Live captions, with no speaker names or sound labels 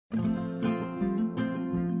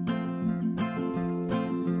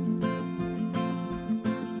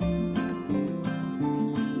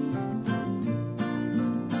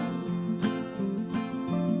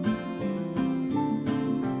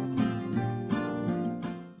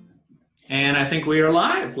And I think we are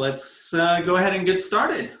live. Let's go ahead and get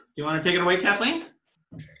started. Do you want to take it away, Kathleen?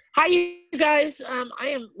 Hi, you guys. I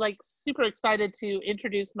am like super excited to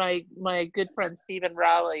introduce my good friend Stephen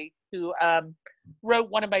Rowley, who wrote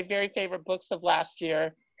one of my very favorite books of last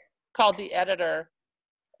year, called The Editor.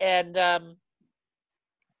 And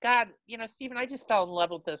God, you know, Stephen, I just fell in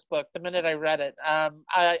love with this book the minute I read it.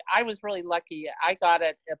 I was really lucky. I got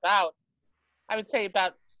it about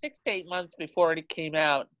 6 to 8 months before it came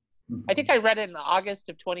out. I think I read it in August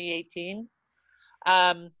of 2018.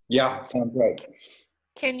 Yeah, sounds right.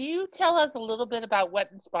 Can you tell us a little bit about what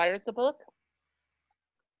inspired the book?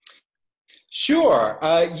 Sure.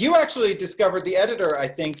 You actually discovered The Editor, I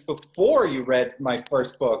think, before you read my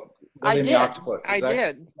first book, I Rowley did. the Octopus. I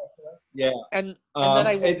did. Yeah. And then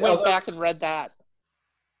I went back and read that.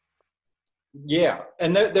 Yeah,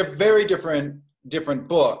 and they're very different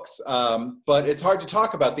books, but it's hard to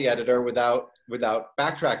talk about The Editor without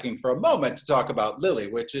backtracking for a moment to talk about Lily,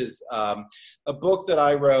 which is a book that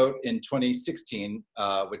I wrote in 2016,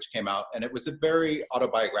 which came out, and it was a very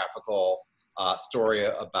autobiographical story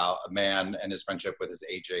about a man and his friendship with his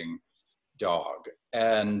aging dog.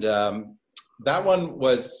 And that one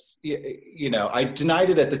was, you know, I denied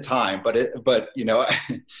it at the time, but you know,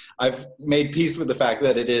 I've made peace with the fact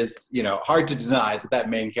that it is, you know, hard to deny that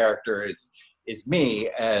main character is me.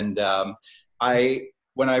 And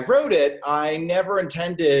when I wrote it, I never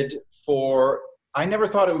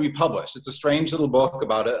thought it would be published. It's a strange little book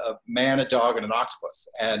about a man, a dog, and an octopus.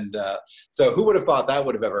 And so who would have thought that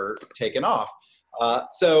would have ever taken off?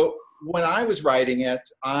 So when I was writing it,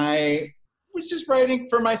 I was just writing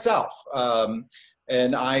for myself.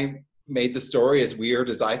 And I made the story as weird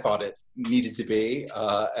as I thought it needed to be.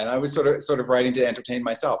 And I was sort of writing to entertain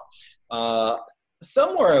myself.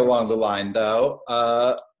 Somewhere along the line, though,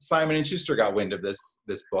 Simon & Schuster got wind of this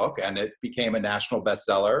book, and it became a national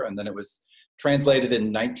bestseller. And then it was translated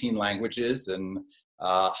in 19 languages, and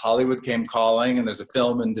Hollywood came calling, and there's a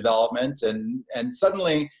film in development. And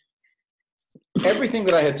suddenly, everything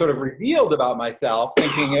that I had sort of revealed about myself,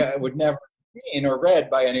 thinking it would never be seen or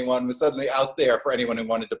read by anyone, was suddenly out there for anyone who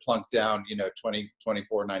wanted to plunk down, you know,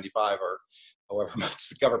 $24.95 or however much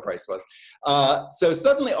the cover price was. So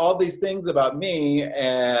suddenly all these things about me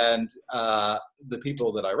and the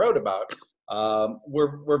people that I wrote about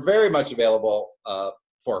were very much available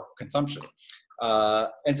for consumption.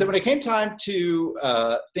 And so when it came time to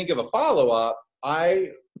think of a follow-up,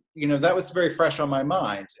 that was very fresh on my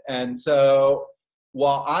mind. And so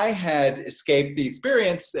while I had escaped the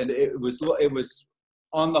experience, and it was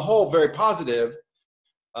on the whole very positive,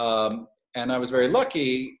 and I was very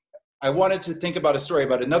lucky, I wanted to think about a story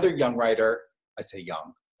about another young writer. I say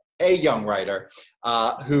young, a young writer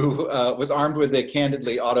who was armed with a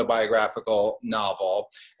candidly autobiographical novel,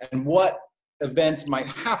 and what events might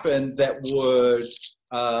happen that would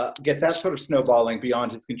get that sort of snowballing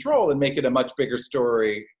beyond his control and make it a much bigger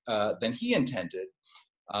story than he intended.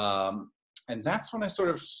 And that's when I sort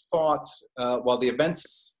of thought, while the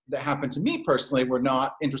events that happened to me personally were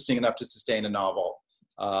not interesting enough to sustain a novel,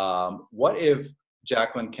 what if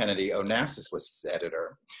Jacqueline Kennedy Onassis was his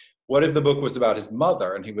editor? What if the book was about his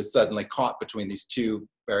mother, and he was suddenly caught between these two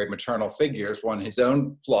very maternal figures, one his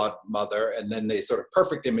own flawed mother, and then the sort of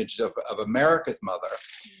perfect image of America's mother?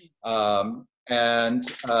 And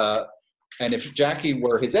if Jackie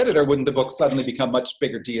were his editor, wouldn't the book suddenly become a much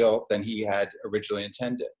bigger deal than he had originally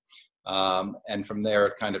intended? And from there,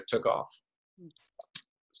 it kind of took off.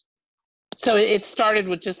 So it started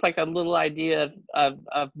with just like a little idea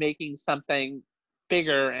of making something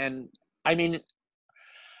bigger. And I mean,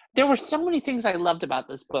 there were so many things I loved about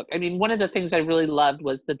this book. I mean, one of the things I really loved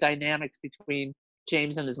was the dynamics between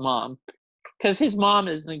James and his mom, because his mom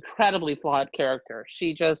is an incredibly flawed character.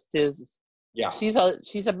 She just is. Yeah. She's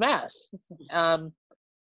a mess.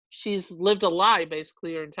 She's lived a lie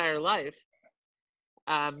basically her entire life.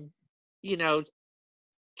 You know,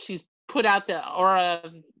 she's put out the aura,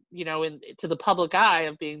 you know, to the public eye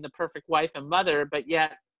of being the perfect wife and mother, but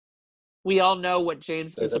yet we all know what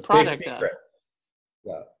James is a product of.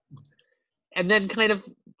 Yeah. And then kind of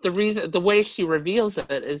the way she reveals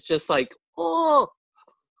it is just like, oh.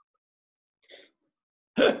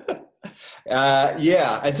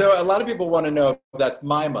 Yeah, and so a lot of people want to know if that's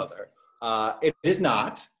my mother. It is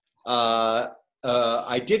not.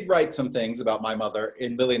 I did write some things about my mother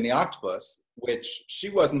in Lily and the Octopus, which she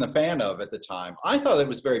wasn't a fan of at the time. I thought it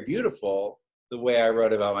was very beautiful, the way I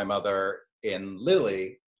wrote about my mother in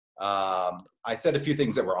Lily. I said a few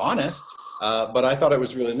things that were honest, but I thought it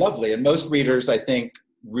was really lovely. And most readers, I think,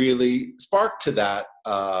 really sparked to that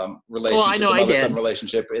relationship, the mother-son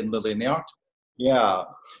relationship in Lily and the Octopus. Yeah.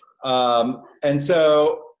 And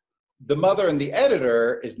so the mother and the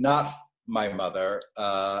editor is not my mother,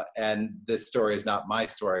 and this story is not my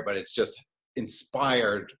story, but it's just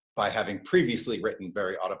inspired by having previously written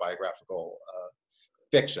very autobiographical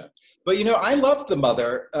fiction. But I loved the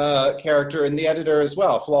mother character and the editor as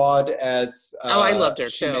well, flawed as I loved her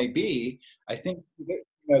she too. may be. I think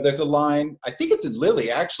there's a line, I think it's in Lily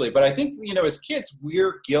actually, but I think as kids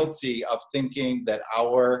we're guilty of thinking that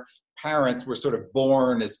our parents were sort of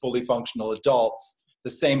born as fully functional adults the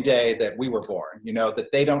same day that we were born, that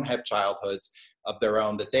they don't have childhoods of their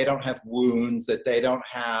own, that they don't have wounds, that they don't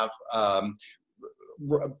have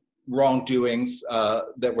wrongdoings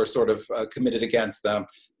that were sort of committed against them.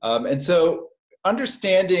 And so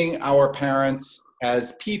understanding our parents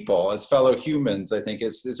as people, as fellow humans, I think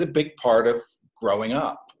is a big part of growing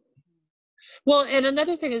up. Well, and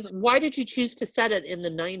another thing is, why did you choose to set it in the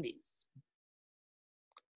 90s?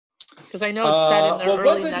 Because I know it's set in the early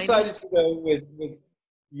 90s. Once I decided to go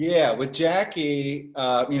with Jackie,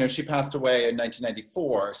 she passed away in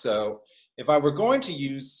 1994. So if I were going to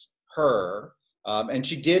use her, and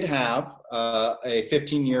she did have a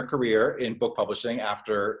 15-year career in book publishing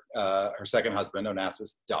after her second husband,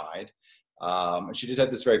 Onassis, died. She did have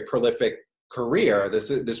this very prolific career,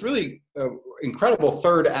 this really incredible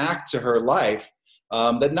third act to her life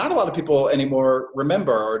that not a lot of people anymore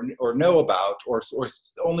remember or know about, or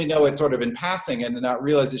only know it sort of in passing and not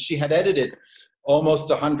realize that she had edited almost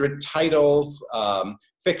 100 titles,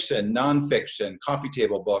 fiction, nonfiction, coffee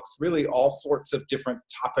table books, really all sorts of different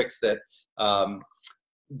topics that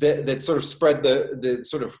sort of spread the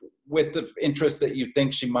sort of width of interest that you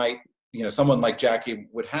think she might, someone like Jackie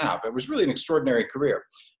would have. It was really an extraordinary career.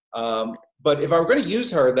 But if I were going to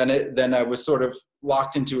use her, then I was sort of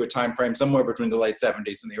locked into a time frame somewhere between the late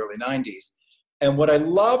 70s and the early 90s. And what I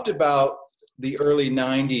loved about the early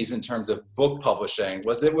 90s in terms of book publishing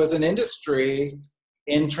was it was an industry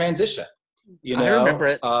in transition. I remember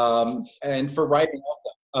it. And for writing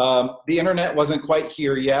also. The internet wasn't quite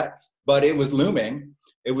here yet, but it was looming.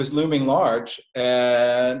 It was looming large,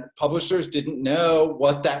 and publishers didn't know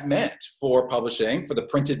what that meant for publishing, for the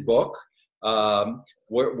printed book.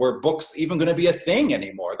 Were books even going to be a thing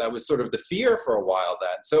anymore? That was sort of the fear for a while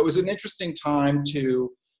then. So it was an interesting time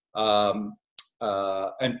to,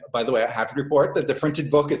 and by the way, I'm happy to report that the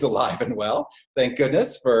printed book is alive and well. Thank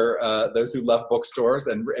goodness for those who love bookstores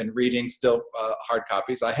and reading still hard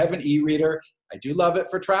copies. I have an e-reader. I do love it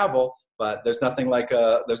for travel, but there's nothing like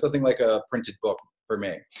a printed book for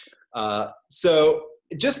me. So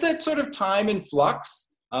just that sort of time in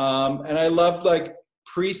flux, and I loved like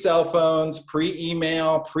pre-cell phones,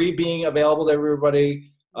 pre-email, pre-being available to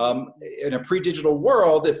everybody. In a pre-digital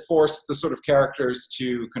world, it forced the sort of characters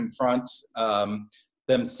to confront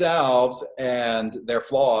themselves and their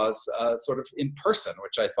flaws sort of in person,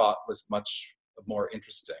 which I thought was much more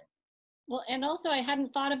interesting. Well, and also I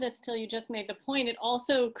hadn't thought of this till you just made the point. It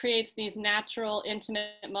also creates these natural,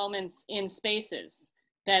 intimate moments in spaces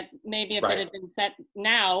that maybe if it had been set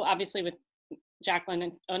now, obviously with Jacqueline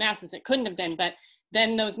and Onassis, it couldn't have been, but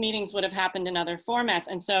then those meetings would have happened in other formats.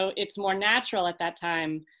 And so it's more natural at that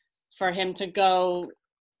time for him to go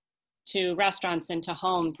to restaurants and to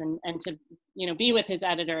homes and to, be with his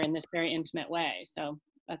editor in this very intimate way. So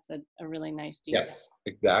that's a really nice detail. Yes,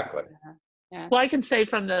 exactly. Yeah. Well, I can say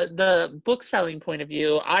from the book selling point of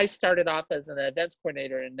view, I started off as an events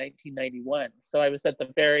coordinator in 1991. So I was at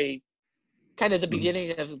the very kind of the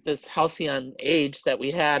beginning of this halcyon age that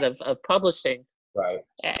we had of publishing. Right.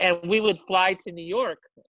 And we would fly to New York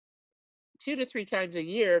 2 to 3 times a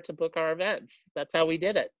year to book our events. That's how we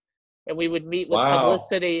did it. And we would meet with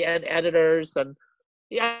publicity and editors. And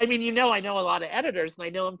yeah, I mean, I know a lot of editors, and I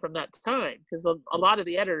know them from that time because a lot of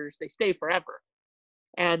the editors, they stay forever.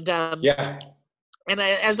 And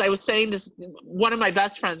as I was saying, this one of my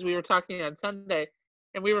best friends, we were talking on Sunday,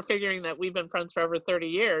 and we were figuring that we've been friends for over 30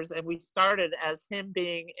 years. And we started as him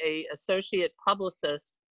being an associate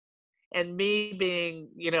publicist and me being,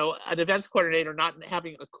 an events coordinator, not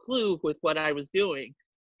having a clue with what I was doing.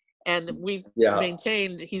 And we've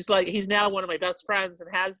maintained, he's now one of my best friends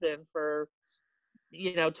and has been for,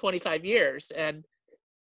 25 years. And,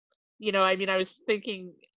 I was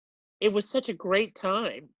thinking it was such a great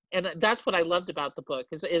time. And that's what I loved about the book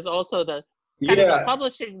is also the kind of the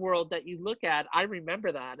publishing world that you look at. I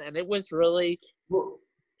remember that. And it was really,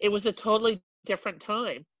 it was a totally different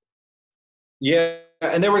time. Yeah,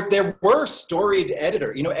 and there were storied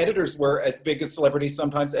editors. Editors were as big a celebrities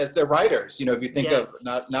sometimes as their writers. If you think of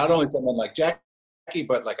not only someone like Jackie,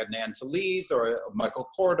 but like a Nan Solis or a Michael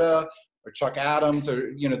Korda or Chuck Adams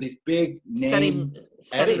or these big name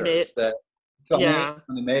editors that Sonny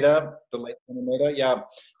Maeda, the late Sonny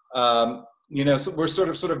Maeda, so we're sort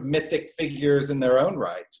of mythic figures in their own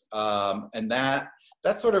right. And that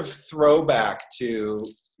sort of throwback to,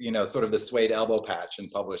 sort of the suede elbow patch in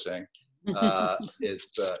publishing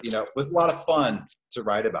was a lot of fun to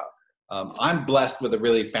write about. I'm blessed with a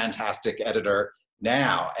really fantastic editor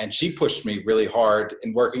now, and she pushed me really hard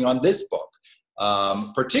in working on this book,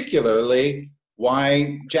 particularly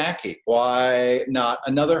why Jackie? Why not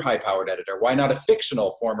another high-powered editor? Why not a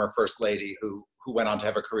fictional former first lady who went on to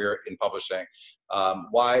have a career in publishing?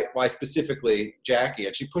 Why specifically Jackie?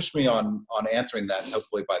 And she pushed me on answering that, and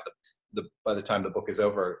hopefully by the time the book is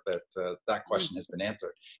over, that question has been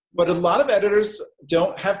answered. But a lot of editors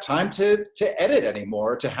don't have time to edit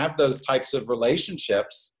anymore, to have those types of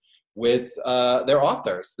relationships with their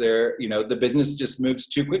authors. The business just moves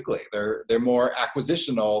too quickly. They're more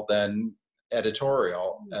acquisitional than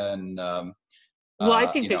editorial. And well, I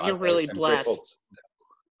think that you're really blessed.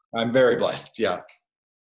 I'm very blessed. Yeah.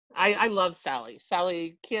 I love Sally.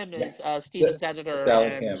 Sally Kim is Stephen's editor, Sally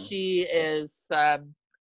and Kim. she is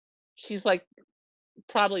she's like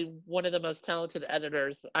probably one of the most talented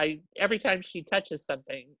editors. Every time she touches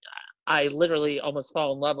something, I literally almost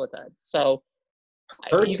fall in love with it. So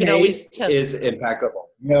her taste is impeccable.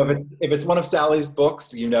 If it's one of Sally's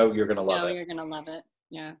books, you're going to love it. You're going to love it.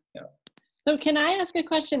 Yeah. So can I ask a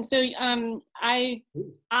question? So I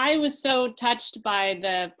was so touched by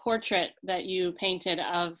the portrait that you painted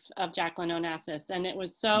of Jacqueline Onassis, and it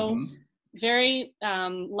was so very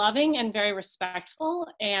loving and very respectful.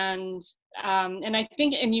 And I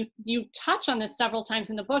think, and you touch on this several times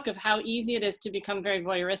in the book, of how easy it is to become very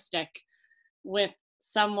voyeuristic with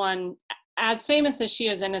someone as famous as she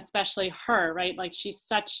is, and especially her, right? Like, she's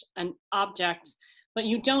such an object, but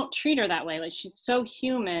you don't treat her that way. Like, she's so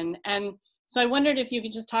human. And so I wondered if you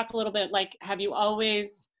could just talk a little bit, like, have you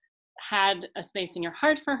always had a space in your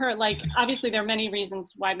heart for her? Like, obviously there are many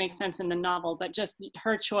reasons why it makes sense in the novel, but just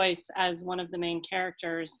her choice as one of the main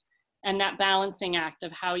characters, and that balancing act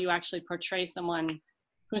of how you actually portray someone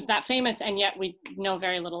who's that famous and yet we know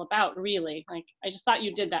very little about, really. Like, I just thought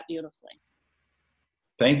you did that beautifully.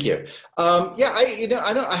 Thank you.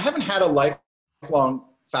 I haven't had a lifelong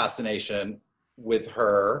fascination with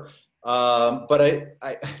her, but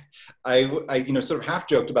I sort of half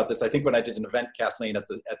joked about this. I think when I did an event, Kathleen, at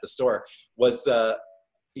the store, was I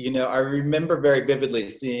remember very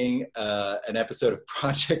vividly seeing an episode of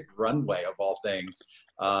Project Runway, of all things,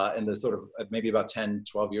 in the sort of maybe about 10,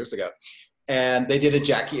 12 years ago. And they did a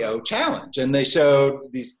Jackie O challenge, and they showed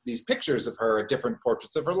these pictures of her, different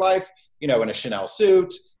portraits of her life, in a Chanel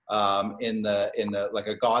suit, in the like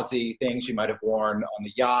a gauzy thing she might have worn on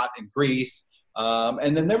the yacht in Greece.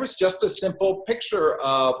 And then there was just a simple picture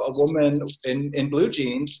of a woman in blue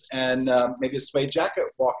jeans and maybe a suede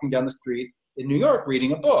jacket walking down the street in New York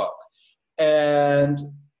reading a book. And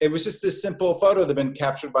it was just this simple photo that had been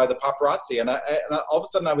captured by the paparazzi. And all of a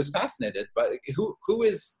sudden I was fascinated by who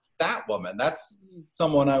is that woman? That's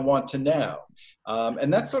someone I want to know.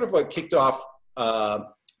 And that's sort of what kicked off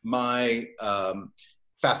my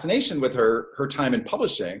fascination with her time in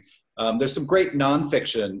publishing. There's some great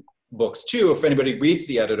nonfiction books too, if anybody reads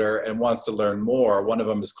The Editor and wants to learn more. One of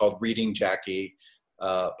them is called Reading Jackie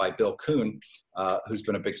by Bill Kuhn, who's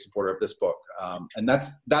been a big supporter of this book. And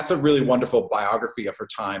that's a really wonderful biography of her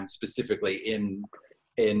time, specifically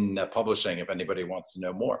in publishing, if anybody wants to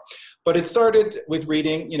know more. But it started with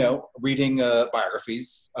reading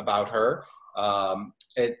biographies about her.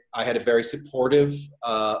 I had a very supportive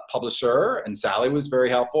publisher, and Sally was very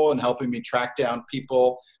helpful in helping me track down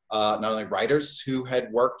people, not only writers who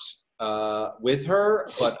had worked with her,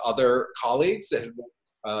 but other colleagues that had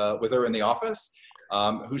worked with her in the office,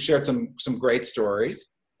 who shared some great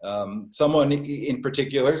stories. Someone in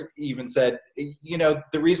particular even said,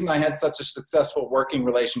 the reason I had such a successful working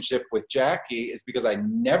relationship with Jackie is because I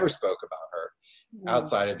never spoke about her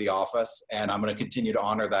outside of the office, and I'm going to continue to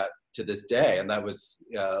honor that to this day. And that was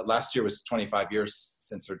last year was 25 years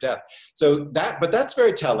since her death. But that's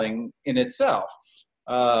very telling in itself.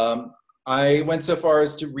 I went so far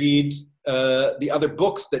as to read the other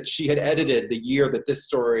books that she had edited the year that this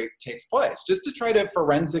story takes place, just to try to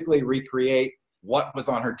forensically recreate what was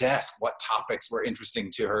on her desk, what topics were interesting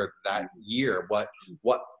to her that year,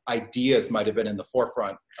 what ideas might have been in the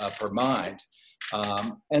forefront of her mind.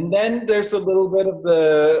 And then there's a little bit of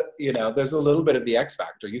the X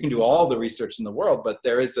factor. You can do all the research in the world, but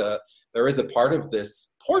there is a part of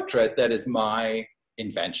this portrait that is my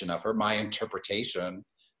invention of her, my interpretation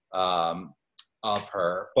of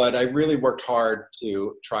her. But I really worked hard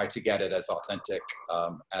to try to get it as authentic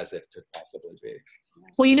as it could possibly be.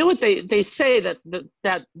 Well, you know what they say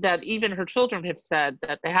that even her children have said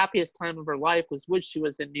that the happiest time of her life was when she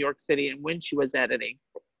was in New York City and when she was editing,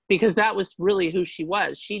 because that was really who she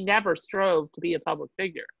was. She never strove to be a public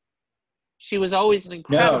figure. She was always an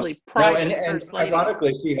incredibly private and first lady.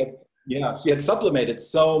 ironically, she had sublimated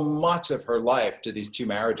so much of her life to these two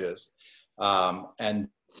marriages, and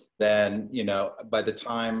then, you know, by the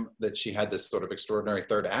time that she had this sort of extraordinary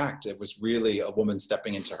third act, it was really a woman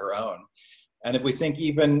stepping into her own. And if we think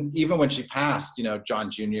even when she passed, you know,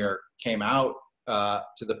 John Jr. came out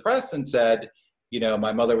to the press and said, you know,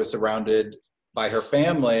 my mother was surrounded by her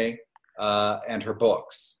family and her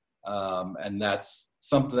books, and that's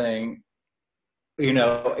something, you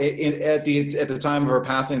know, at the time of her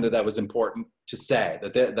passing, that was important to say,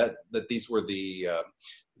 that these were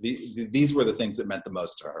these were the things that meant the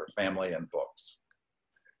most to her, family and books.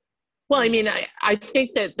 Well, I mean, I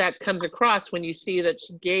think that comes across when you see that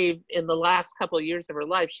she gave, in the last couple of years of her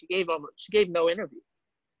life, she gave no interviews.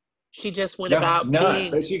 She just went about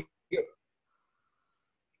being.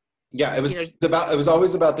 Yeah, it was it was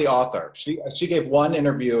always about the author. She gave one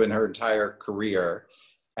interview in her entire career,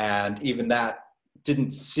 and even that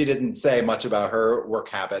she didn't say much about her work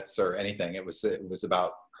habits or anything. It was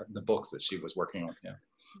about the books that she was working on. Yeah.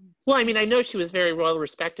 Well, I mean, I know she was very well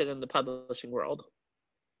respected in the publishing world.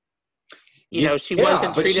 You know, she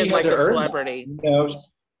wasn't treated like a celebrity.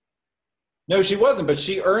 No, she wasn't, but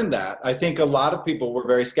she earned that. I think a lot of people were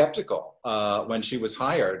very skeptical when she was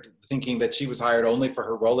hired, thinking that she was hired only for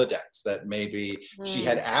her Rolodex, that maybe she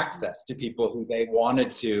had access to people who they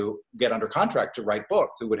wanted to get under contract to write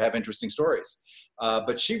books, who would have interesting stories.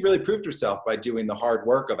 But she really proved herself by doing the hard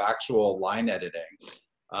work of actual line editing.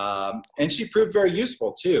 And she proved very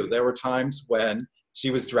useful, too. There were times when she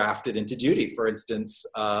was drafted into duty. For instance,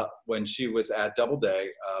 when she was at Doubleday,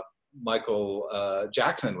 Michael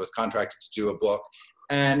Jackson was contracted to do a book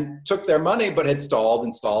and took their money, but had stalled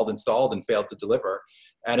and failed to deliver.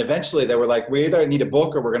 And eventually they were like, we either need a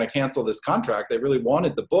book or we're going to cancel this contract. They really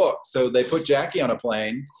wanted the book. So they put Jackie on a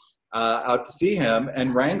plane out to see him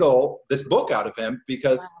and wrangle this book out of him,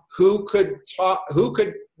 because who could,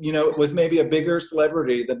 you know, was maybe a bigger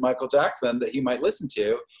celebrity than Michael Jackson that he might listen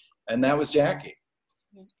to. And that was Jackie.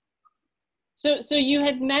 So you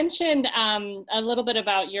had mentioned a little bit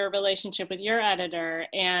about your relationship with your editor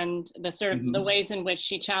and the sort of the ways in which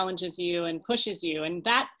she challenges you and pushes you, and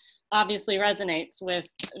that obviously resonates with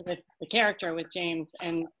the character, with James,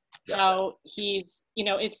 and how he's, you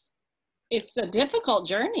know, it's a difficult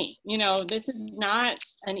journey. You know, this is not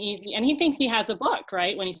an easy, and he thinks he has a book,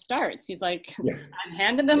 right? When he starts, he's like, I'm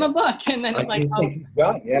handing them a book. And then it's like,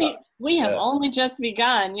 oh, we have only just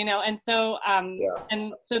begun, you know? And so,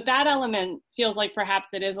 and so that element feels like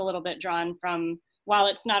perhaps it is a little bit drawn from, while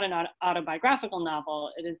it's not an autobiographical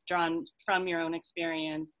novel, it is drawn from your own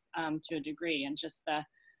experience to a degree, and just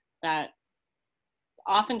that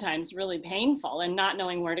oftentimes really painful and not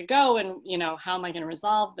knowing where to go and, you know, how am I going to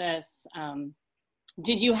resolve this?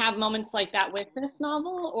 Did you have moments like that with this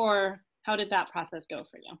novel, or how did that process go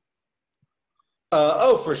for you?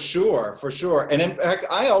 Oh, for sure. And in fact,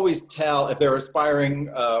 I always tell, if there are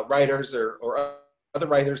aspiring writers or other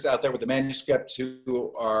writers out there with a manuscript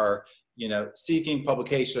who are, you know, seeking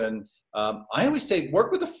publication, I always say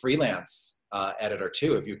work with a freelance editor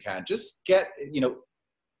too, if you can. Just get, you know,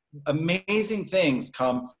 amazing things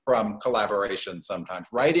come from collaboration sometimes.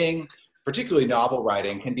 Writing, particularly novel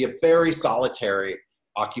writing, can be a very solitary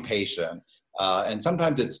occupation. And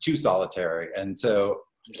sometimes it's too solitary. And so,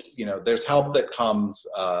 you know, there's help that comes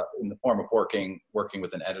in the form of working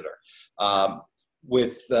with an editor.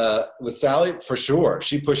 With Sally, for sure,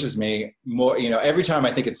 she pushes me more. You know, every time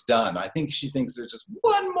I think it's done, I think she thinks there's just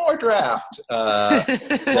one more draft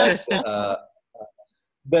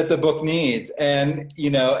that the book needs. And,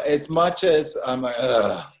 you know, as much as I'm like,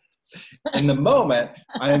 in the moment,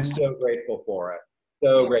 I am so grateful for it.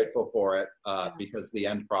 So grateful for it because the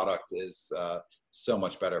end product is so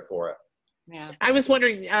much better for it. Yeah, I was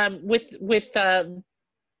wondering, with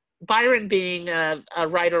Byron being a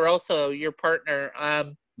writer, also your partner,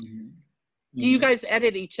 do you guys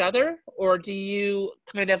edit each other, or do you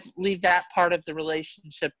kind of leave that part of the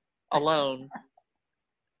relationship alone?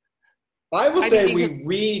 I will say we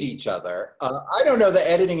read each other. I don't know that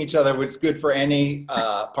editing each other was good for any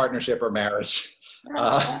partnership or marriage.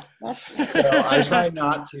 So I try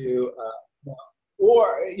not to,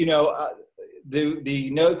 or, you know, the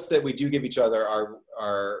notes that we do give each other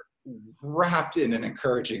are wrapped in an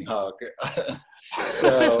encouraging hug.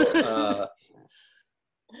 So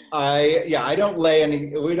we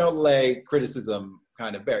don't lay criticism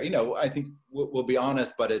kind of bear. I think we'll be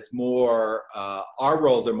honest, but it's more, our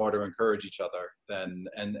roles are more to encourage each other than,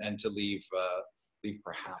 and to leave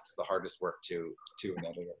perhaps the hardest work to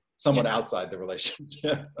another, someone outside the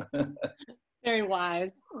relationship. Very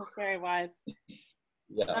wise. That's very wise.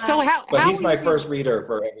 Yeah. So but how he's my easy- first reader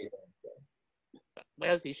for everything.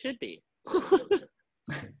 as he should be.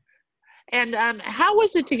 And how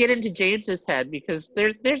was it to get into James's head? Because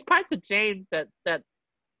there's parts of James that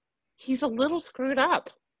he's a little screwed up.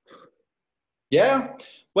 Yeah.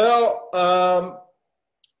 Well,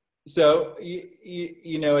 so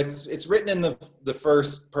it's written in the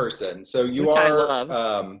first person, so you Which I are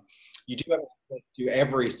love. you do have access to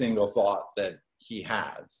every single thought that he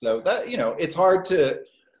has. So that it's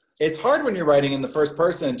hard when you're writing in the first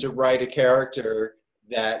person to write a character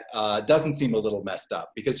that doesn't seem a little messed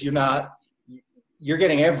up, because you're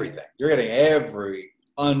getting everything. You're getting every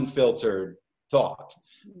unfiltered thought.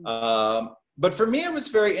 But for me, it was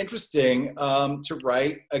very interesting to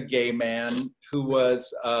write a gay man who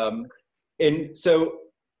was in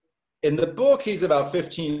the book, he's about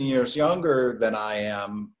 15 years younger than I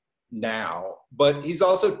am now, but he's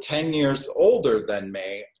also 10 years older than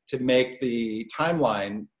me to make the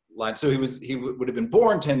timeline line. So he would have been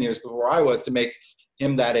born 10 years before I was, to make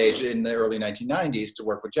him that age in the early 1990s to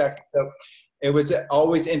work with Jackson. So it was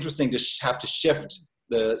always interesting to have to shift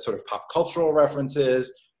the sort of pop cultural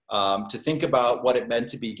references, to think about what it meant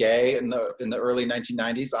to be gay in the early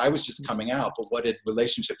 1990s. I was just coming out, but what did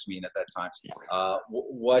relationships mean at that time?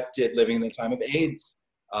 What did living in the time of AIDS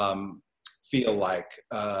feel like?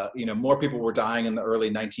 More people were dying in the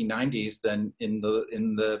early 1990s than in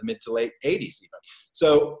the mid to late 80s even.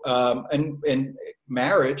 So, and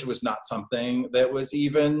marriage was not something that was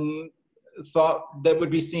even thought that would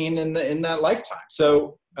be seen in that lifetime.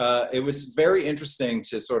 So it was very interesting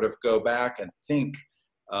to sort of go back and think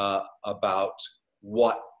about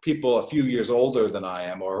what people a few years older than I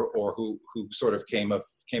am, or who sort of came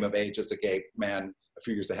of age as a gay man a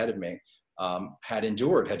few years ahead of me, had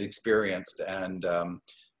endured, had experienced, and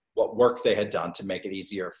what work they had done to make it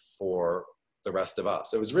easier for the rest of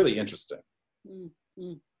us. It was really interesting.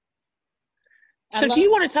 Mm-hmm. So do you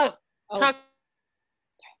want to talk?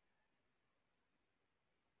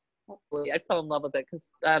 I fell in love with it because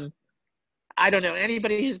I don't know,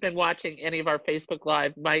 anybody who's been watching any of our Facebook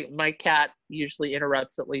Live, my cat usually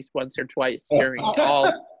interrupts at least once or twice during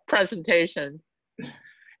all presentations.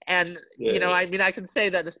 And I can say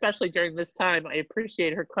that especially during this time, I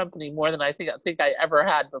appreciate her company more than I think I ever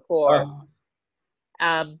had before.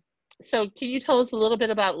 So can you tell us a little bit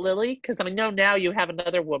about Lily? Because I know now you have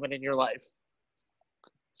another woman in your life.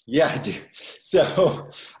 Yeah, I do. So,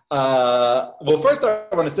 well, first I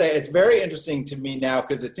want to say it's very interesting to me now,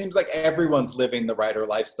 because it seems like everyone's living the writer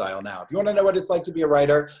lifestyle now. If you want to know what it's like to be a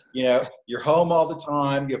writer, you're home all the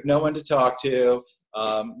time, you have no one to talk to,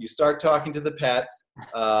 you start talking to the pets,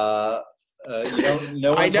 no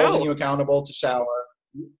one's holding you accountable to shower.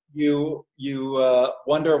 You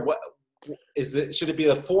wonder should it be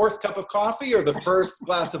the fourth cup of coffee or the first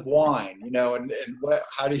glass of wine, and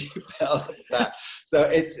how do you balance that? So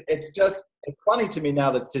it's funny to me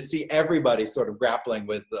now to see everybody sort of grappling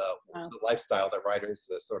with the lifestyle that writers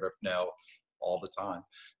sort of know all the time.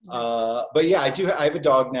 But yeah, I have a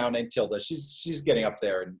dog now named Tilda. She's getting up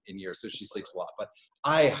there in years, so she sleeps a lot, but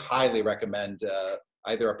I highly recommend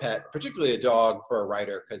either a pet, particularly a dog, for a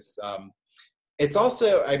writer, because it's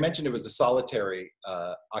also, I mentioned it was a solitary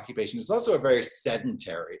occupation. It's also a very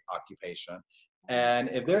sedentary occupation. And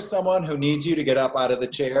if there's someone who needs you to get up out of the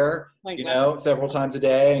chair, several times a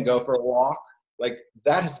day and go for a walk, like,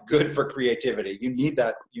 that is good for creativity. You need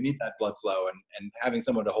that blood flow, and having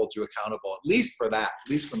someone to hold you accountable, at least for that, at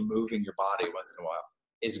least from moving your body once in a while,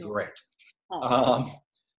 is great.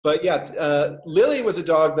 But yeah, Lily was a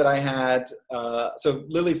dog that I had. So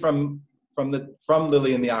Lily from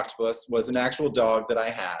Lily and the Octopus was an actual dog that I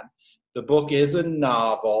had. The book is a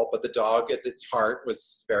novel, but the dog at its heart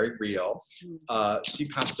was very real. She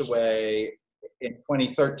passed away in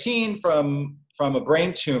 2013 from a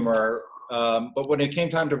brain tumor. But when it came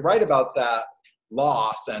time to write about that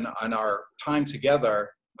loss and our time together,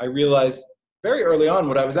 I realized very early on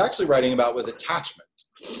what I was actually writing about was attachment,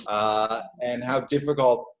 and how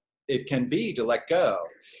difficult it can be to let go.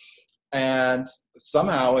 And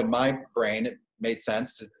somehow in my brain, it made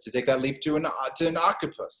sense to take that leap to an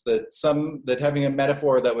octopus, that having a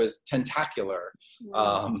metaphor that was tentacular,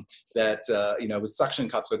 with suction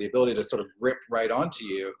cups, or the ability to sort of rip right onto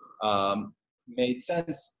you, made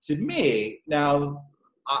sense to me. Now,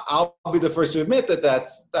 I'll be the first to admit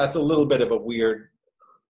that's a little bit of a weird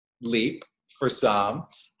leap for some,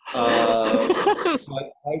 but I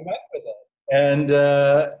went with it. You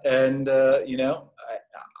know,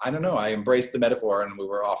 I don't know. I embraced the metaphor, and we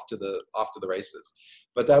were off to the races.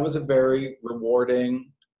 But that was a very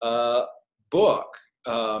rewarding book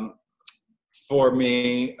for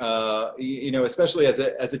me. You know, especially as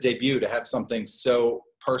a debut, to have something so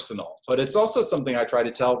personal. But it's also something I try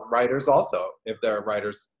to tell writers. Also, if there are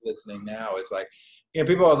writers listening now, is like, you know,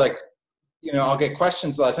 people are like, you know, I'll get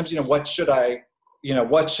questions a lot of times. You know, what should I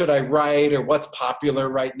write, or what's popular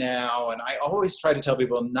right now? And I always try to tell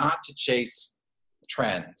people not to chase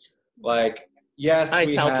trends. Like, yes, I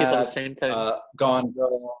we tell people the had same thing. Gone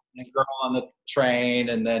Girl, and Girl on the Train,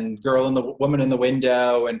 and then Woman in the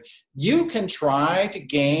Window. And you can try to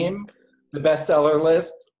game the bestseller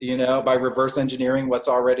list, you know, by reverse engineering what's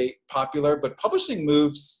already popular, but publishing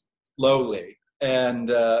moves slowly.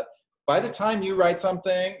 And by the time you write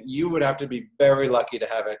something, you would have to be very lucky to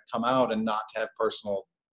have it come out and not to have personal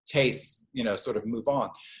tastes, you know, sort of move on.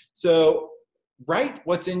 So write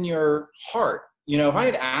what's in your heart. You know, if I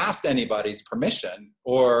had asked anybody's permission,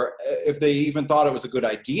 or if they even thought it was a good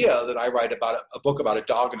idea that I write about a book about a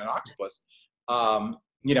dog and an octopus,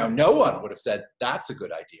 you know, no one would have said that's a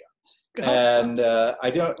good idea. And I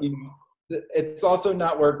don't, you know, it's also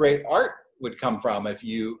not where great art would come from. If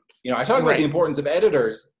you know, I talk about the importance of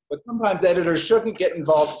editors, but sometimes editors shouldn't get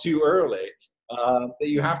involved too early. That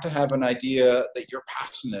you have to have an idea that you're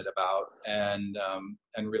passionate about, and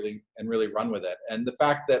really run with it. And the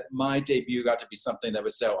fact that my debut got to be something that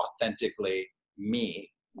was so authentically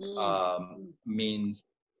me means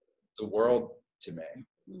the world to me.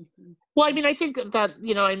 Well, I mean, I think that,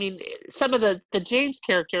 you know, I mean, some of the James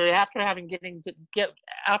character, after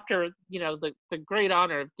you know, the great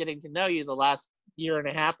honor of getting to know you the last year and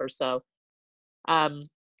a half or so,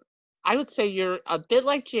 I would say you're a bit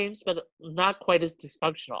like James, but not quite as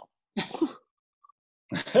dysfunctional.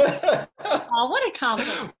 Oh, what a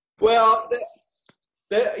compliment. Well,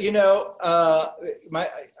 you know,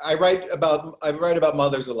 I write about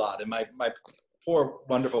mothers a lot, and my poor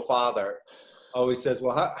wonderful father always says,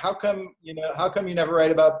 well, how come you never write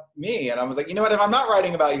about me? And I was like, you know what, if I'm not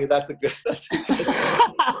writing about you, that's a good thing. And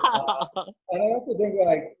I also think,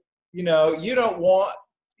 like, you know, you don't want,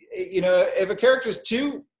 you know, if a character is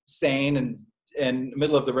too sane and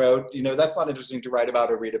middle of the road, you know, that's not interesting to write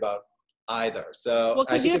about or read about either. So well,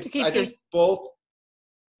 I think both.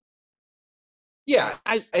 Yeah,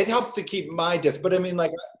 it helps to keep my but I mean,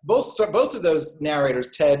 like, both of those narrators,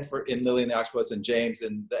 Ted in Lily and the Octopus, and James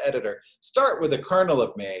and the editor, start with a kernel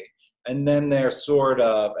of me, and then they're sort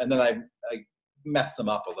of, and then I mess them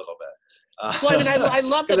up a little bit. Well, I mean, I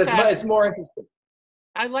love the fact it's more interesting.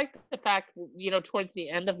 I like the fact, you know, towards the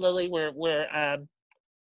end of Lily, where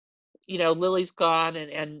you know, Lily's gone,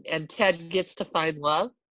 and Ted gets to find love,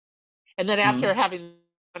 and then after having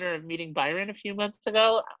the honor of meeting Byron a few months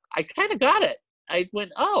ago, I kind of got it. I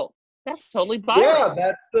went, oh, that's totally Byron. Yeah,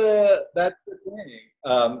 that's the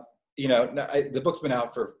thing. You know, the book's been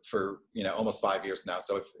out for you know, almost 5 years now.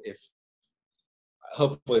 So if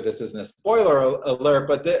hopefully this isn't a spoiler alert,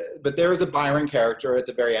 but there is a Byron character at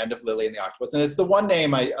the very end of Lily and the Octopus, and it's the one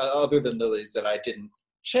name other than Lily's that I didn't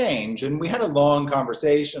change. And we had a long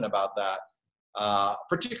conversation about that,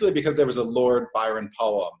 particularly because there was a Lord Byron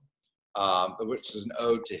poem, which is an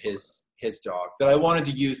ode to his dog, that I wanted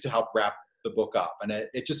to use to help wrap the book up. And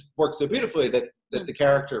it just worked so beautifully that the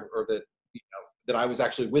character, or that, you know, that I was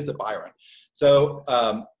actually with the Byron. So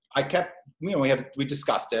I kept, you know, we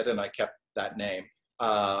discussed it, and I kept that name.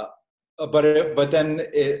 But then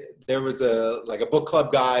there was a book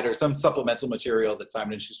club guide or some supplemental material that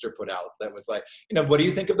Simon & Schuster put out that was like, you know, what do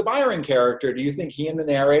you think of the Byron character? Do you think he and the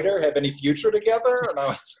narrator have any future together? And I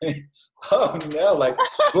was like, oh no, like,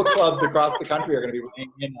 book clubs across the country are going to be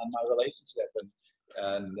weighing in on my relationship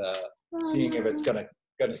and seeing if it's going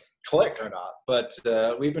to click or not. But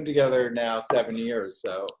we've been together now 7 years,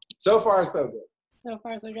 so far so good. So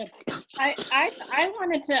far, so good. I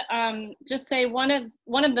wanted to just say one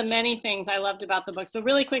of the many things I loved about the book. So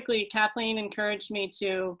really quickly, Kathleen encouraged me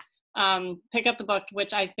to pick up the book,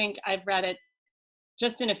 which I think I've read it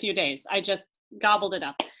just in a few days. I just gobbled it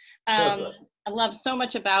up. I love so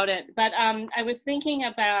much about it. But I was thinking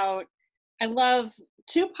about, I love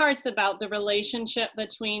two parts about the relationship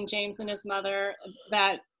between James and his mother.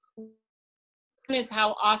 That one is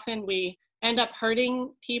how often we end up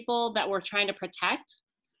hurting people that we're trying to protect,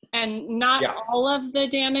 and not all of the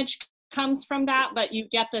damage comes from that, but you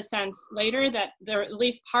get the sense later that there, at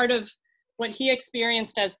least part of what he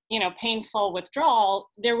experienced as, you know, painful withdrawal,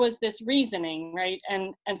 there was this reasoning, right?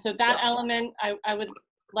 And so that element I would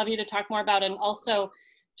love you to talk more about, and also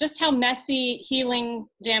just how messy healing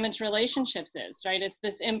damaged relationships is, right? It's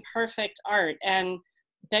this imperfect art, and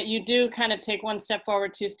that you do kind of take one step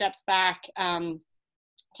forward, two steps back,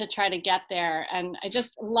 to try to get there. And I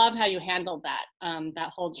just love how you handled that, that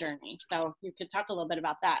whole journey. So if you could talk a little bit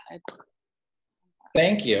about that.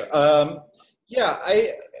 Thank you. Yeah,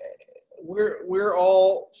 we're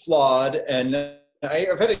all flawed, and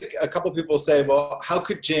I've had a couple people say, well, how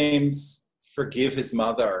could James forgive his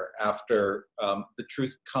mother after the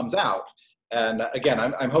truth comes out? And again,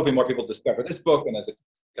 I'm hoping more people discover this book, and as it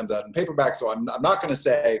comes out in paperback, so I'm not going to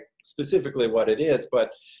say specifically what it is,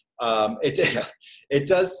 but it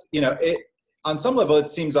does, on some level,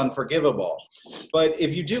 it seems unforgivable. But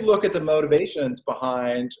if you do look at the motivations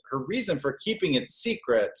behind her reason for keeping it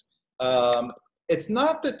secret, it's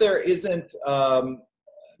not that there isn't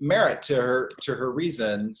merit to her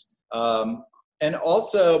reasons. And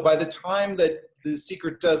also, by the time that the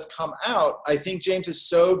secret does come out, I think James is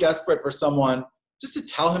so desperate for someone just to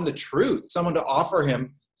tell him the truth, someone to offer him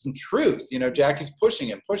some truth. Jackie's pushing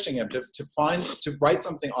him to write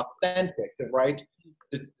something authentic, to write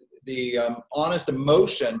the honest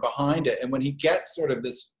emotion behind it. And when he gets sort of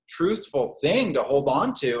this truthful thing to hold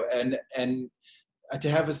on to and to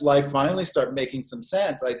have his life finally start making some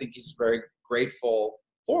sense, I think he's very grateful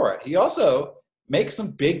for it. He also makes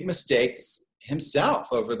some big mistakes himself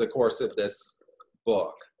over the course of this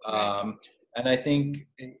book. And I think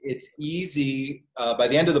it's easy by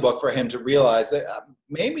the end of the book for him to realize that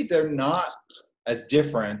maybe they're not as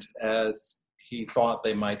different as he thought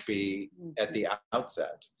they might be at the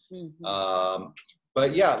outset. Mm-hmm.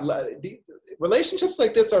 But yeah, the relationships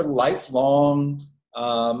like this are lifelong,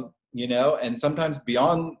 and sometimes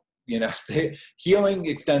beyond, the healing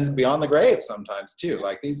extends beyond the grave sometimes too.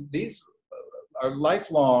 Like these are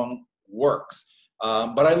lifelong works.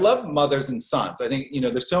 But I love mothers and sons. I think,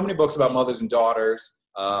 there's so many books about mothers and daughters,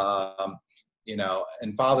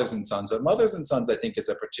 and fathers and sons. But mothers and sons, I think, is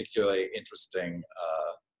a particularly interesting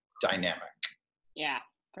dynamic. Yeah,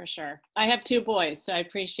 for sure. I have 2 boys, so I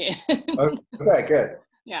appreciate it. Okay, good.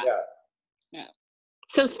 Yeah.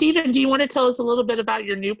 So, Stephen, do you want to tell us a little bit about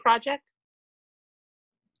your new project?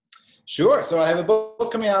 Sure. So I have a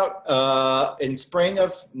book coming out in spring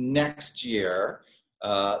of next year.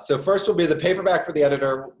 So first will be the paperback for the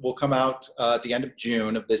editor will come out at the end of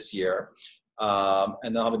June of this year.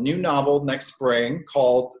 And they'll have a new novel next spring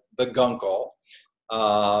called The Guncle.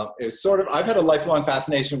 It's I've had a lifelong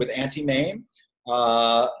fascination with Auntie Mame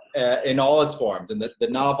in all its forms. And the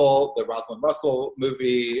novel, the Rosalind Russell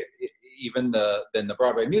movie, even then the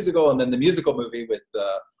Broadway musical, and then the musical movie with,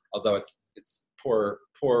 although it's poor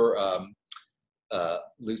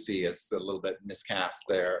Lucy is a little bit miscast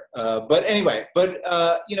there. But anyway,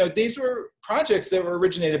 these were projects that were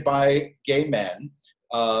originated by gay men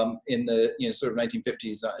in the sort of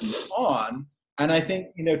 1950s and on. And I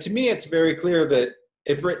think, to me, it's very clear that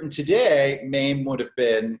if written today, Mame would have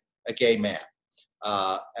been a gay man.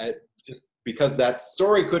 Just because that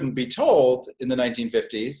story couldn't be told in the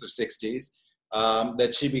 1950s or 60s,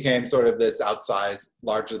 that she became sort of this outsized,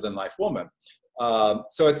 larger-than-life woman.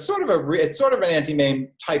 So it's sort of an Auntie Mame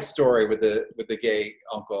type story with the gay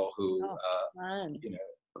uncle who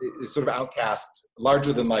is sort of outcast,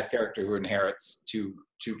 larger than life character who inherits two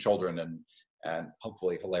children and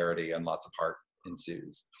hopefully hilarity and lots of heart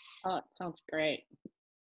ensues. Oh, it sounds great.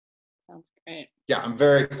 Yeah, I'm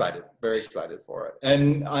very excited for it.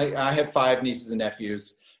 And I have 5 nieces and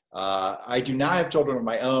nephews. I do not have children of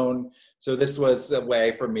my own, so this was a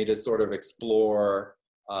way for me to sort of explore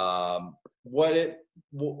what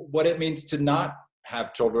it means to not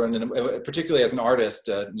have children, and particularly as an artist,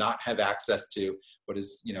 not have access to what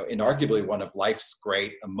is, inarguably one of life's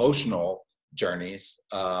great emotional journeys,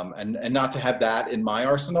 and not to have that in my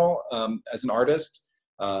arsenal as an artist.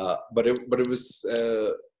 But it was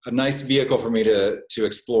a nice vehicle for me to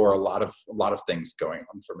explore a lot of things going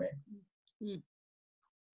on for me.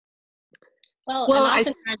 Well, and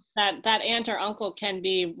oftentimes that aunt or uncle can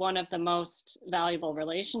be one of the most valuable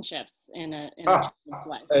relationships in a child's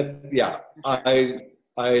life. I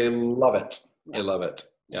love it. Yeah. I love it.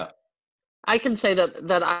 Yeah. I can say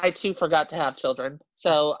that I too forgot to have children.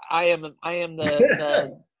 So I am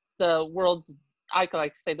the world's, I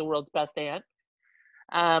like to say, the world's best aunt.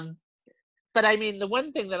 But I mean, the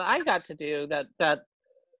one thing that I got to do that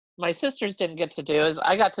my sisters didn't get to do is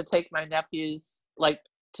I got to take my nephews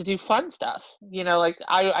to do fun stuff.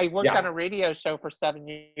 I worked on a radio show for 7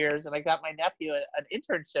 years, and I got my nephew an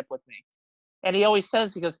internship with me. And he always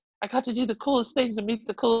says, he goes, I got to do the coolest things and meet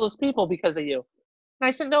the coolest people because of you. And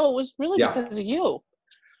I said, no, it was really because of you.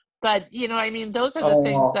 But, those are the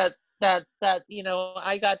things that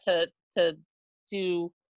I got to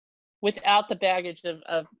do without the baggage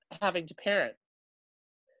of having to parent.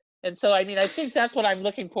 And so, I mean, I think that's what I'm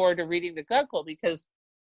looking forward to reading the Guncle, because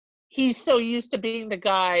he's so used to being the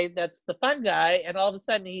guy that's the fun guy, and all of a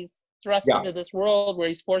sudden he's thrust Yeah. into this world where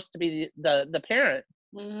he's forced to be the parent.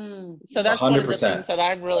 So that's 100%. one of the things that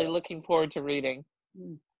I'm really looking forward to reading.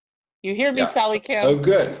 You hear me, Yeah. Sally Kim? Oh,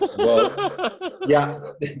 good. Well, yeah.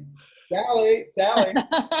 Sally.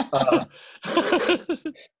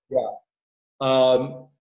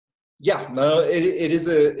 Yeah. No, it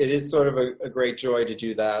is sort of a great joy to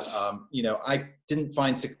do that. You know, I didn't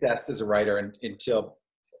find success as a writer until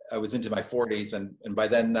I was into my 40s, and by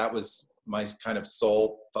then that was my kind of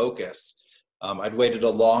sole focus. I'd waited a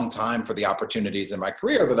long time for the opportunities in my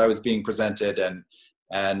career that I was being presented, and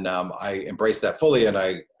I embraced that fully.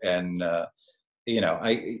 And you know,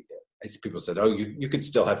 people said, "Oh, you could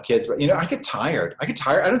still have kids," but you know, I get tired. I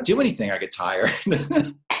don't do anything. I get tired.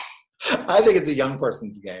 I think it's a young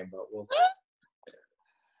person's game, but we'll see.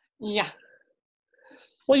 Yeah.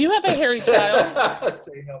 Well, you have a hairy child.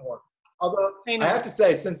 Say no more. Although I have to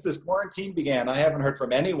say, since this quarantine began, I haven't heard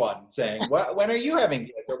from anyone saying, "When are you having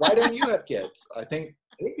kids?" or "Why don't you have kids?" I think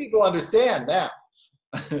people understand now.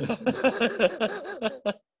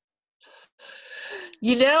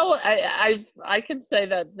 You know, I can say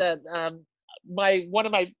that one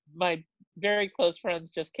of my very close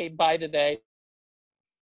friends just came by today.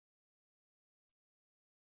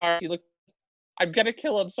 I'm gonna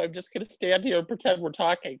kill him, so I'm just gonna stand here and pretend we're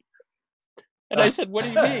talking. And I said, "What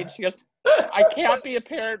do you mean?" She goes, "I can't be a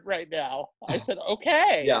parent right now." I said,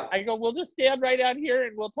 "Okay." Yeah. I go, "We'll just stand right out here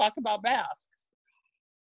and we'll talk about masks."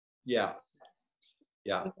 Yeah.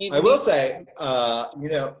 I will say, you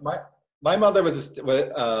know, my mother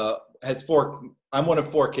has four. I'm one of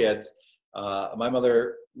four kids. My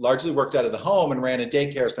mother largely worked out of the home and ran a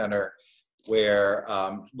daycare center where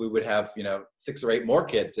we would have, you know, 6 or 8 more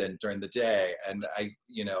kids in during the day. And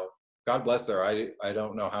you know, God bless her. I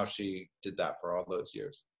don't know how she did that for all those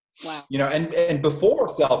years. Wow. You know, and before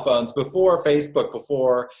cell phones, before Facebook,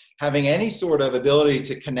 before having any sort of ability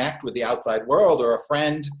to connect with the outside world or a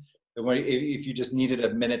friend, if you just needed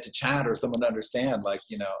a minute to chat or someone to understand, like,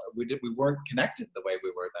 you know, we weren't connected the way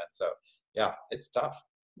we were then. So yeah, it's tough.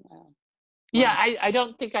 Wow. Yeah, I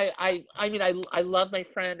don't think I mean, I love my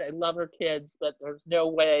friend, I love her kids, but there's no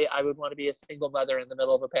way I would want to be a single mother in the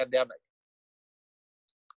middle of a pandemic.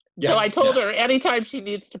 Yeah, so I told her anytime she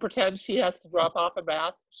needs to pretend she has to drop off a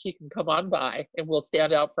mask, she can come on by and we'll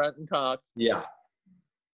stand out front and talk. Yeah.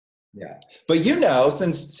 But you know,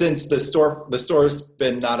 since the store's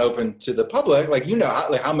been not open to the public, like, you know,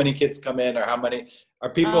 like how many kids come in, or how many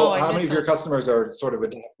people, how many of your customers are sort of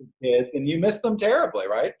adopted kids, and you miss them terribly,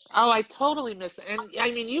 right? Oh, I totally miss it. And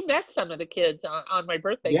I mean, you met some of the kids on my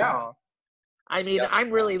birthday call. I mean, I'm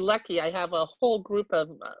really lucky. I have a whole group of,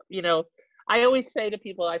 you know, I always say to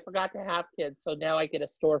people, I forgot to have kids, so now I get a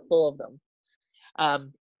store full of them.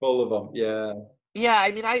 Full of them, yeah. Yeah,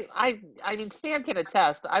 I mean, I mean, Stan can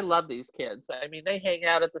attest. I love these kids. I mean, they hang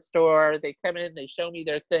out at the store. They come in. They show me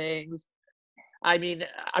their things. I mean,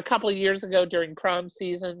 a couple of years ago during prom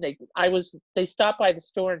season, they stopped by the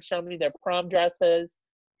store and showed me their prom dresses.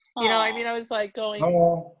 You know, I mean, I was like going,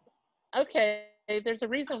 okay, there's a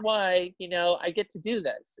reason why, you know, I get to do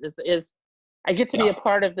this. Is I get to be a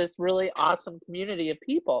part of this really awesome community of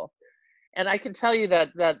people. And I can tell you that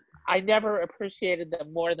I never appreciated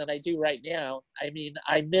them more than I do right now. I mean,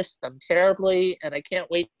 I miss them terribly, and I can't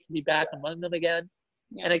wait to be back among them again.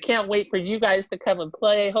 Yeah. And I can't wait for you guys to come and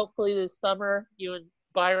play, hopefully this summer, you and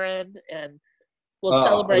Byron, and we'll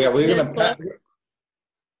celebrate his book.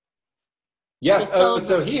 Yes,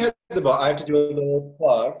 so he has a book. I have to do a little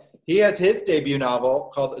plug. He has his debut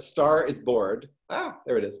novel called A Star is Bored.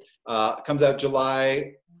 There it is. Comes out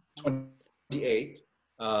July 28th.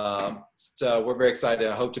 So we're very excited.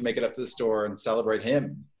 I hope to make it up to the store and celebrate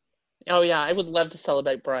him. Oh yeah, I would love to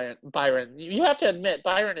celebrate Byron. You have to admit,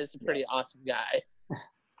 Byron is a pretty awesome guy.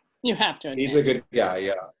 You have to admit. He's a good guy,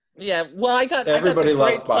 yeah. Yeah, well, everybody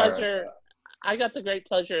loves Byron. I got the great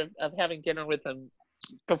pleasure of having dinner with him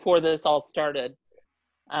before this all started.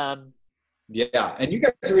 Yeah, and you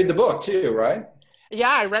got to read the book too, right? Yeah,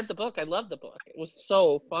 I read the book. I loved the book. It was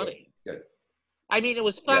so funny. Good. I mean, it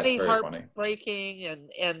was funny, heartbreaking,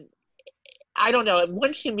 and I don't know.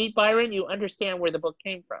 Once you meet Byron, you understand where the book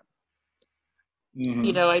came from. Mm-hmm.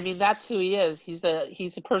 You know, I mean, that's who he is. He's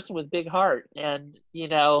a person with big heart, and you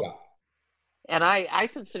know, and I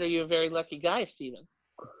consider you a very lucky guy, Stephen.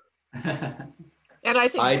 And I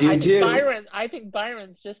think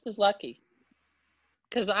Byron's just as lucky.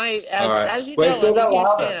 Because as you know, I'm a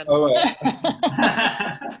huge fan. Oh, wait.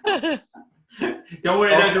 Don't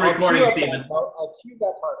worry about the recording, Stephen. I'll cue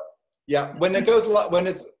that part up. Yeah, when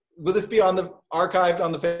will this be on the archived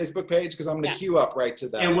on the Facebook page? Because I'm going to Yeah. queue up right to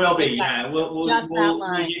that. It will be, yeah. We'll Just that we'll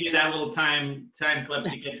line. give you that little time clip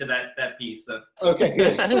to get to that piece. So, Okay,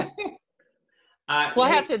 good. Well, I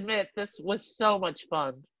have to admit, this was so much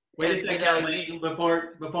fun. wait a And, second, you know, Kathleen,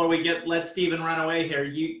 before we let Stephen run away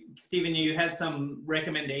here. Stephen, you had some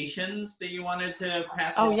recommendations that you wanted to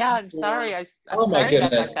pass Oh along yeah, I'm for- sorry. I'm Oh my sorry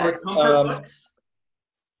about goodness. that, for guys. comfort books.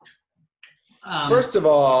 First of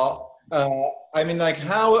all, I mean, like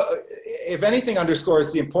how, if anything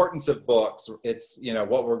underscores the importance of books, it's, you know,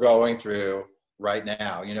 what we're going through right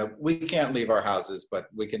now. You know, we can't leave our houses, but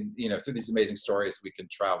we can, you know, through these amazing stories, we can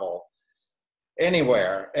travel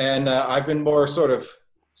anywhere. And I've been more sort of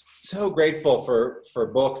so grateful for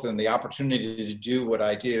books and the opportunity to do what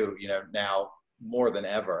I do, you know, now more than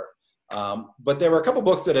ever. But there were a couple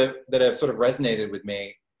books that have sort of resonated with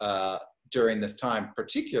me during this time,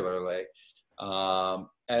 particularly.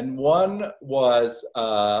 And one was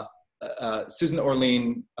Susan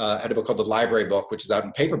Orlean had a book called The Library Book, which is out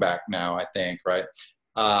in paperback now, I think, right?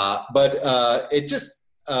 But it just,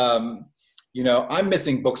 you know, I'm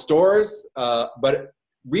missing bookstores, but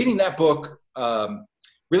reading that book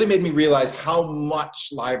really made me realize how much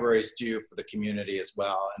libraries do for the community as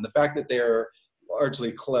well. And the fact that they're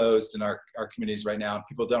largely closed in our communities right now, and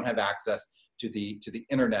people don't have access to the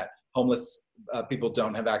internet. Homeless people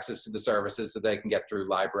don't have access to the services that they can get through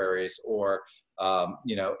libraries, or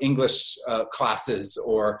you know, English classes,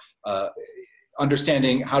 or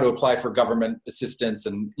understanding how to apply for government assistance,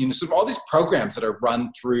 and you know, sort of all these programs that are run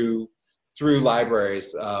through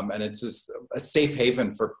libraries, and it's just a safe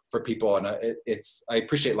haven for people. And I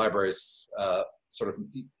appreciate libraries sort of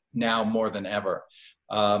now more than ever.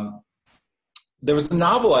 There was a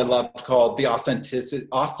novel I loved called The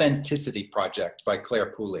Authenticity Project by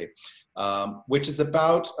Claire Pooley, which is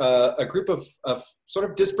about a group of sort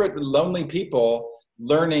of disparate, lonely people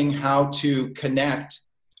learning how to connect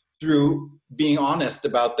through being honest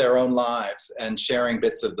about their own lives and sharing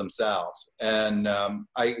bits of themselves. And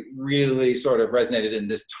I really sort of resonated in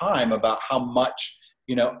this time about how much,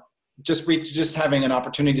 you know, just having an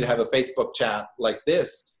opportunity to have a Facebook chat like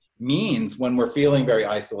this means when we're feeling very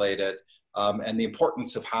isolated. And the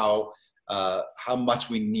importance of how much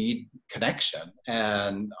we need connection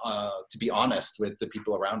and to be honest with the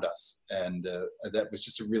people around us. And that was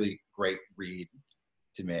just a really great read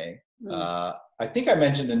to me. I think I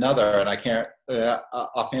mentioned another, and I can't,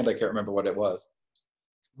 offhand, I can't remember what it was.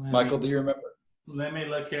 Michael, do you remember? Let me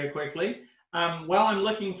look here quickly. While I'm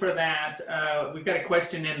looking for that, we've got a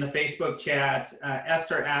question in the Facebook chat.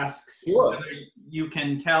 Esther asks whether you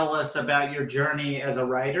can tell us about your journey as a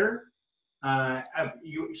writer.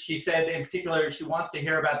 She said in particular she wants to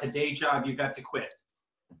hear about the day job you got to quit.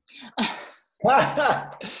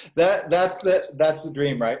 That's the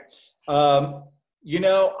dream, right? You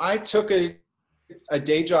know, I took a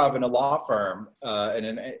day job in a law firm,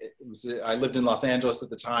 and I lived in Los Angeles at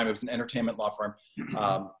the time. It was an entertainment law firm,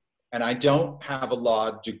 and I don't have a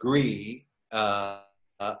law degree,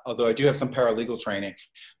 although I do have some paralegal training.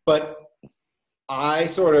 But I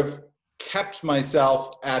sort of kept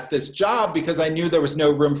myself at this job because I knew there was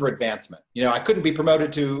no room for advancement. You know, I couldn't be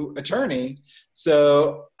promoted to attorney,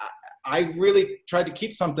 so I really tried to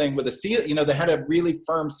keep something with a seal. You know, they had a really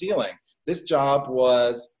firm ceiling. This job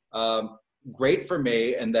was great for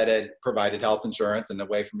me in that it provided health insurance and a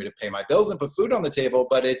way for me to pay my bills and put food on the table,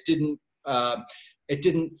 but it didn't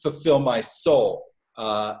fulfill my soul.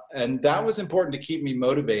 And that was important to keep me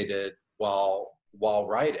motivated while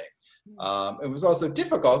writing. It was also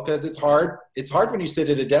difficult because it's hard when you sit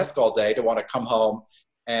at a desk all day to want to come home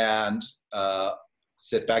and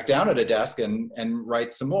sit back down at a desk and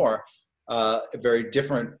write some more. A very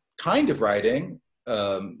different kind of writing,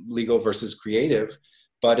 legal versus creative,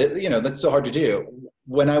 but you know, that's so hard to do.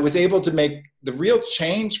 When I was able to make the real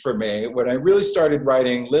change for me, when I really started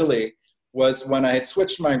writing Lily, was when I had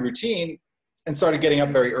switched my routine and started getting up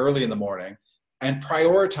very early in the morning and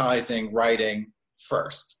prioritizing writing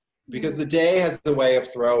first. Because the day has a way of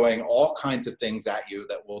throwing all kinds of things at you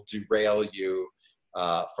that will derail you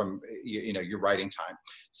from you know, your writing time.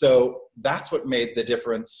 So that's what made the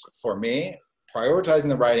difference for me, prioritizing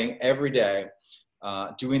the writing every day,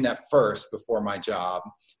 doing that first before my job.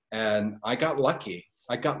 And I got lucky.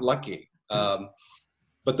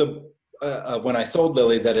 But when I sold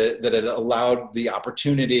Lily, that it allowed the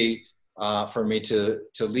opportunity for me to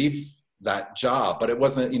leave that job, but it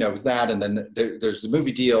wasn't, you know, it was that, and then there's a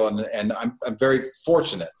movie deal, and I'm very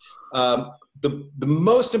fortunate. The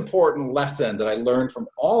most important lesson that I learned from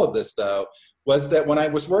all of this, though, was that when I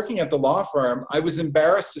was working at the law firm, I was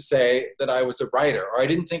embarrassed to say that I was a writer, or I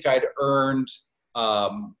didn't think I'd earned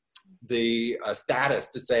the status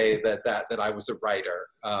to say that I was a writer.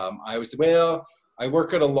 I was, well, I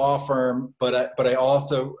work at a law firm, but I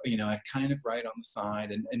also, I kind of write on the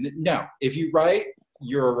side. And no, if you write,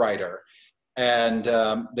 you're a writer. And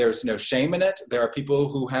there's no shame in it. There are people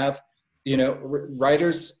who have,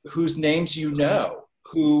 writers whose names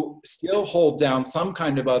who still hold down some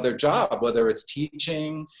kind of other job, whether it's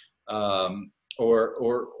teaching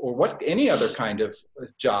or what any other kind of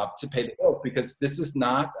job to pay the bills, because this is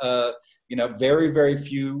not, very, very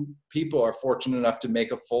few people are fortunate enough to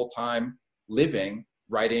make a full-time living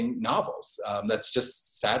writing novels. That's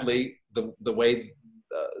just sadly the way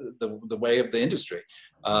the way of the industry.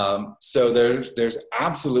 So there's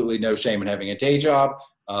absolutely no shame in having a day job,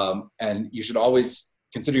 and you should always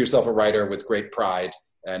consider yourself a writer with great pride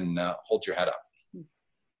and hold your head up.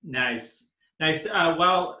 Nice.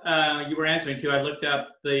 While you were answering too, I looked up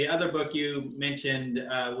the other book you mentioned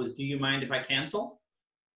was Do You Mind If I Cancel?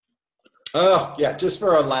 Oh, yeah, just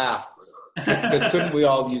for a laugh, because couldn't we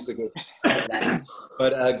all use a good laugh?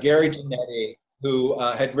 But Gary Janetti, who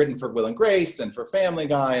had written for Will and Grace and for Family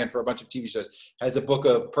Guy and for a bunch of TV shows, has a book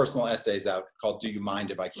of personal essays out called Do You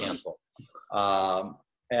Mind If I Cancel?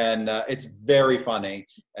 And it's very funny.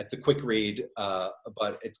 It's a quick read,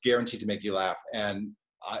 but it's guaranteed to make you laugh. And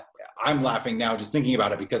I'm laughing now just thinking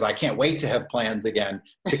about it because I can't wait to have plans again.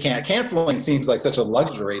 Canceling seems like such a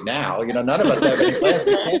luxury now. None of us have any plans.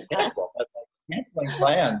 We can't cancel. But canceling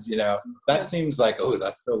plans, that seems like, oh,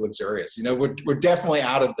 that's so luxurious. We're definitely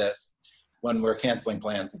out of this when we're canceling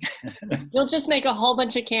plans again. You'll just make a whole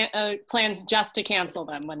bunch of plans just to cancel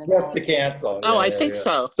them when it's just to cancel. Oh, I think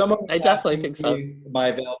so. I definitely think so. My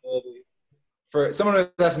availability someone was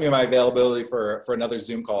asking me my availability for another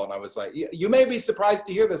Zoom call, and I was like, you may be surprised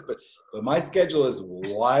to hear this, but my schedule is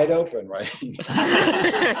wide open right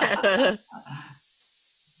now.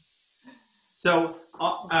 So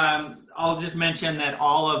I'll just mention that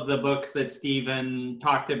all of the books that Stephen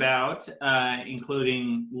talked about,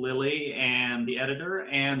 including Lily and the editor,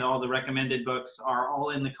 and all the recommended books are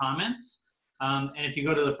all in the comments. And if you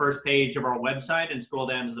go to the first page of our website and scroll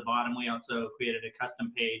down to the bottom, we also created a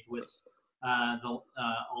custom page with all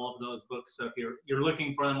of those books. So if you're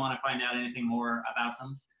looking for them, want to find out anything more about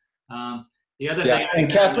them. The other thing, and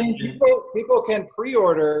Kathleen, people can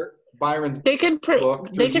pre-order Byron's book. They can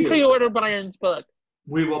pre-order Byron's book.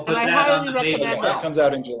 We will put that on the page. That comes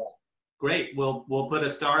out in July. Great. We'll put a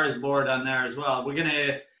stars board on there as well. We're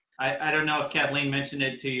gonna. I don't know if Kathleen mentioned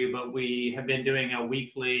it to you, but we have been doing a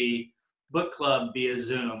weekly book club via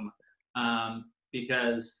Zoom.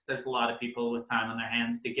 Because there's a lot of people with time on their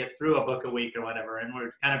hands to get through a book a week or whatever, and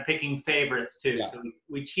we're kind of picking favorites too. Yeah. So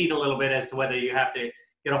we cheat a little bit as to whether you have to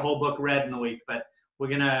get a whole book read in a week. But we're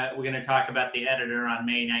gonna talk about The Editor on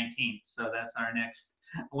May 19th. So that's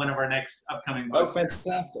one of our next upcoming books. Oh,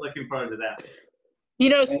 fantastic! Looking forward to that.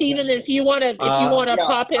 Stephen, if you want to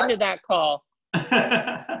pop into that call.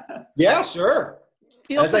 Yeah, sure.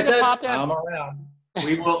 Feel free to pop in. I'm around.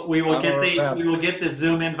 We will get the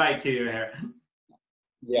Zoom invite to you here.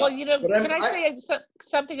 Yeah. Well, can I say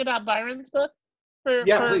something about Byron's book? For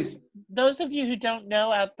please. Those of you who don't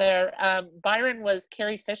know out there, Byron was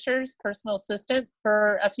Carrie Fisher's personal assistant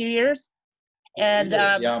for a few years, and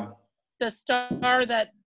the star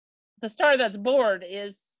that's bored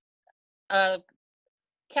is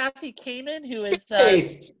Kathy Kamen, who is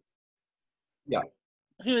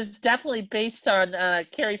who is definitely based on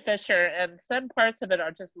Carrie Fisher, and some parts of it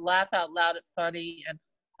are just laugh out loud and funny, and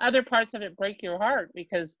other parts of it break your heart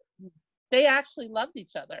because they actually loved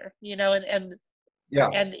each other,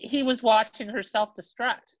 and he was watching her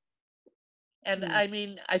self-destruct. And I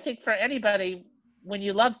mean, I think for anybody, when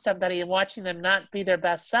you love somebody and watching them not be their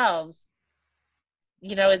best selves,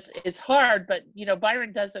 it's hard, but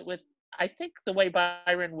Byron does it with, I think, the way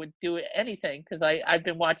Byron would do anything, because I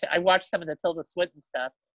watched some of the Tilda Swinton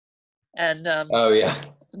stuff, and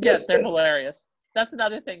they're hilarious. That's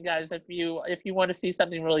another thing, guys. If you want to see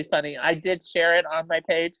something really funny, I did share it on my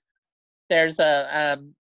page. There's a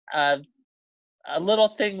little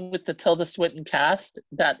thing with the Tilda Swinton cast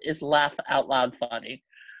that is laugh out loud funny.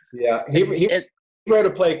 Yeah, he wrote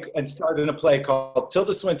a play and started a play called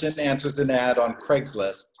Tilda Swinton Answers an Ad on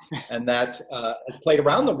Craigslist, and that has played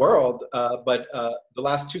around the world. But the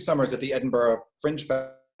last 2 summers at the Edinburgh Fringe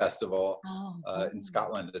Festival in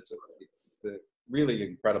Scotland, it's a really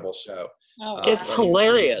incredible show. It's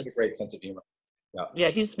hilarious. He's a great sense of humor. Yeah,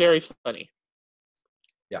 he's very funny.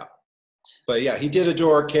 Yeah. But yeah, he did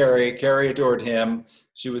adore Carrie. Carrie adored him.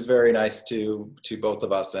 She was very nice to both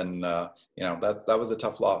of us, and that was a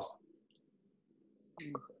tough loss.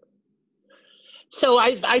 So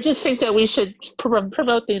I just think that we should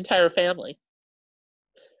promote the entire family.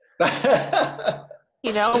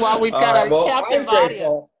 You know, while we've got our captive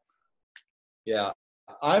audience. Yeah,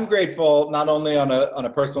 I'm grateful not only on a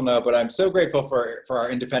personal note, but I'm so grateful for our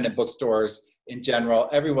independent bookstores in general.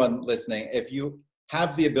 Everyone listening, if you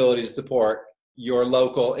have the ability to support your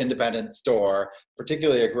local independent store,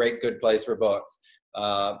 particularly a great good place for books,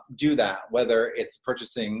 do that. Whether it's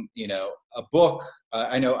purchasing, you know, a book.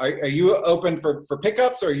 I know. Are you open for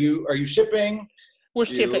pickups? Or are you shipping? We're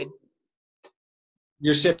shipping.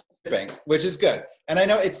 You're shipping, which is good. And I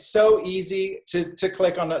know it's so easy to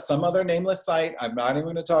click on some other nameless site. I'm not even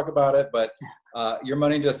going to talk about it, but your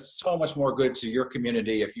money does so much more good to your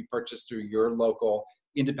community if you purchase through your local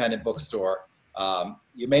independent bookstore.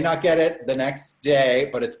 You may not get it the next day,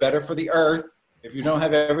 but it's better for the earth if you don't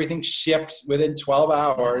have everything shipped within 12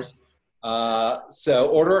 hours. So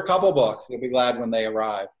order a couple books. You'll be glad when they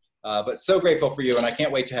arrive. But so grateful for you, and I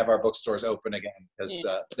can't wait to have our bookstores open again, because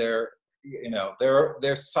they're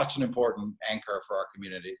such an important anchor for our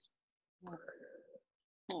communities.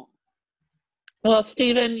 Well,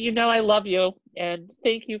 Stephen, you know I love you, and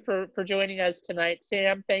thank you for joining us tonight.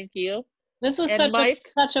 Sam, thank you. This was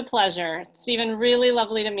such a pleasure. Stephen, really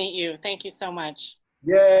lovely to meet you. Thank you so much.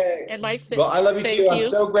 Yay. And Mike, well, I love you too. I'm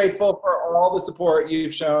so grateful for all the support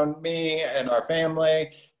you've shown me and our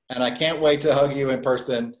family, and I can't wait to hug you in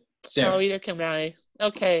person soon. Oh, either can I.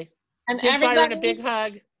 Okay. And give everybody, Byron a big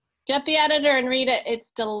hug. Get the editor and read it. It's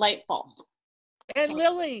delightful. And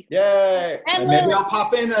Lily. Yay. And maybe Lily. I'll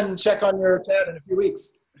pop in and check on your chat in a few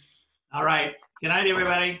weeks. All right. Good night,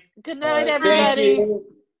 everybody. Good night, everybody. Thank you.